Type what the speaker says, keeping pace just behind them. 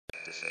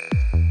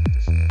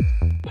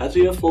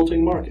Pattaya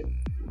Floating Market,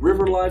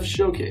 River Life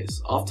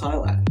Showcase of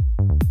Thailand.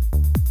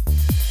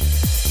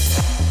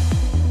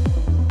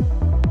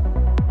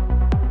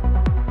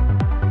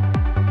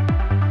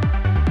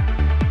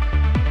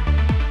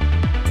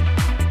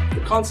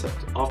 The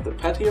concept of the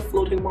Pattaya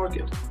Floating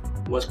Market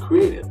was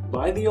created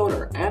by the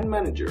owner and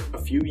manager a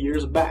few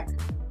years back.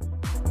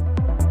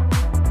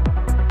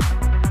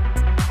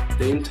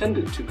 They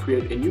intended to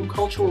create a new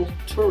cultural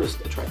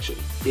tourist attraction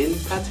in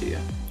Pattaya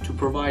to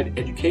provide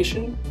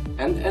education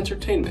and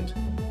entertainment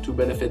to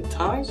benefit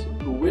Thais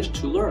who wish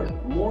to learn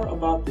more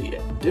about the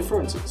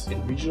differences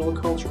in regional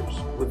cultures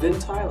within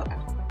Thailand,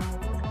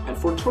 and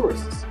for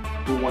tourists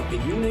who want a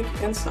unique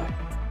insight.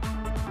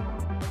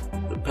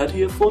 The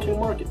Pattaya Floating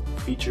Market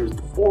features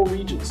the 4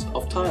 regions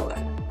of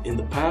Thailand in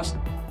the past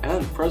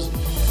and present.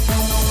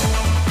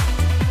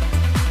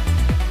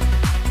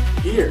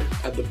 Here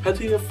at the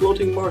Pattaya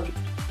Floating Market,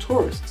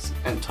 tourists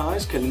and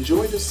Thais can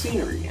enjoy the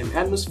scenery and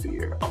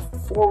atmosphere of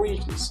 4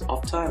 regions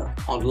of Thailand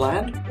on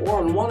land or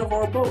on one of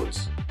our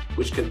boats,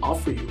 which can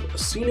offer you a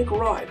scenic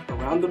ride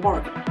around the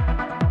market.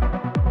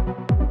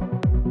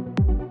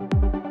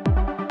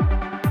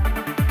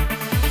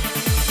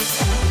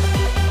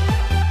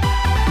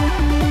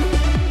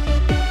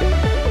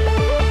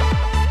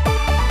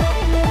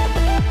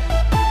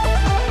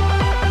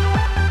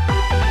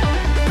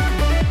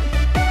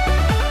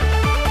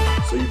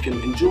 So you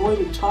can enjoy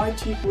the Thai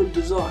teakwood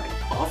design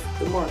of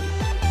the market.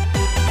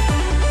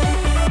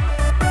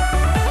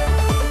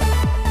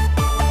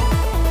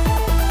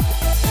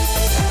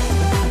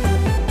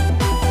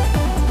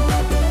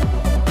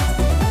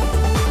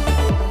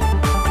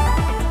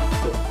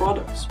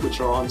 Which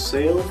are on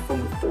sale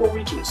from the 4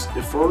 regions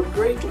differ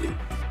greatly.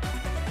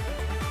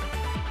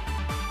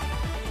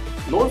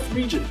 North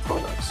region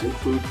products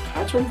include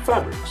patterned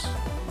fabrics,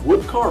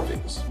 wood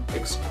carvings,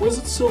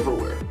 exquisite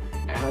silverware,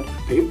 and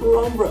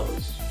paper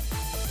umbrellas.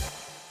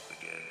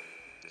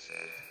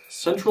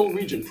 Central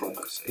region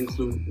products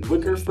include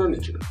wicker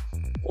furniture,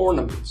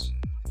 ornaments,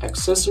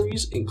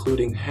 accessories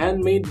including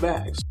handmade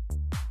bags.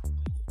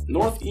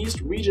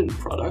 Northeast region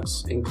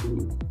products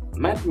include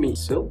matme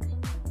silk,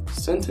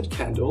 scented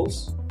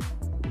candles,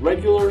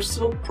 regular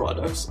silk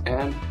products,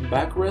 and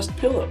backrest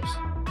pillows.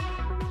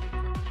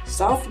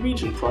 South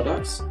region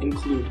products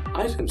include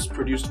items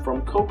produced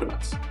from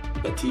coconuts,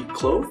 batik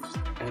clothes,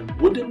 and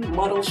wooden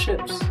model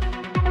ships.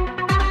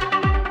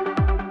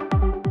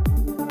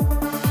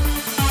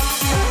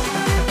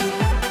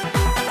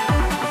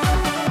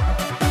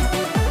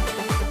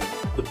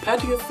 The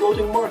Pattaya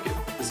Floating Market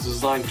is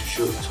designed to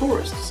show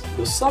tourists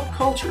the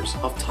subcultures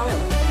of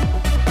Thailand.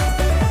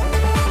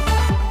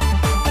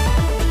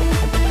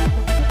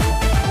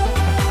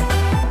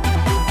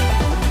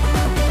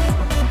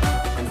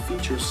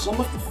 Some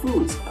of the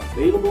foods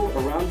available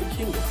around the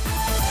kingdom.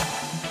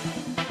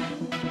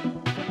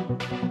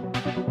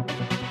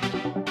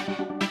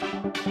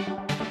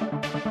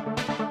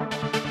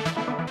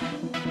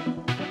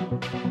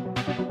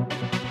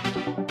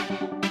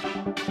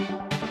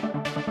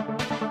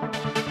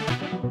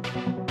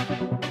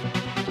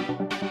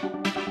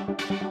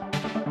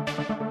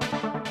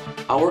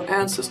 Our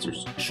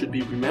ancestors should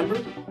be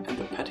remembered, and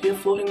the Pattaya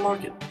Floating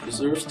Market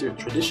preserves their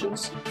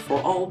traditions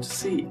for all to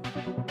see.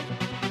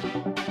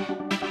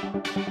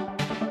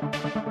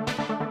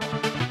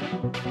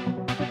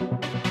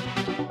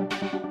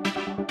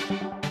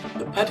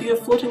 The Pattaya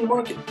Floating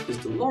Market is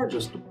the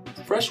largest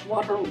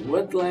freshwater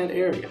wetland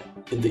area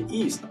in the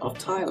east of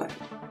Thailand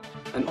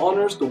and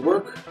honors the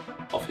work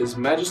of His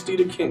Majesty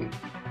the King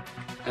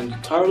and the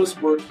tireless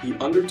work he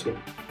undertook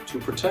to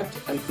protect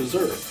and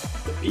preserve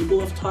the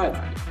people of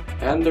Thailand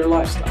and their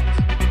lifestyles.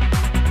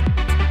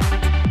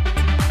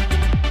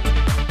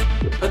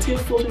 The Pattaya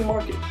Floating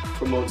Market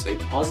promotes a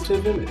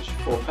positive image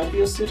for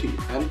Pattaya City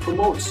and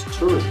promotes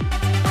tourism.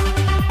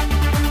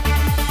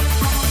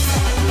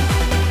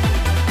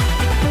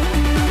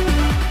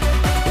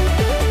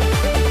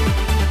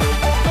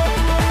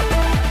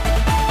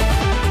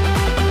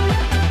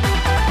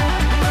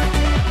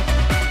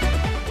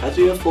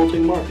 Pattaya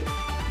Floating Market,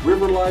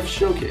 River Life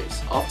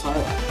Showcase of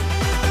Thailand.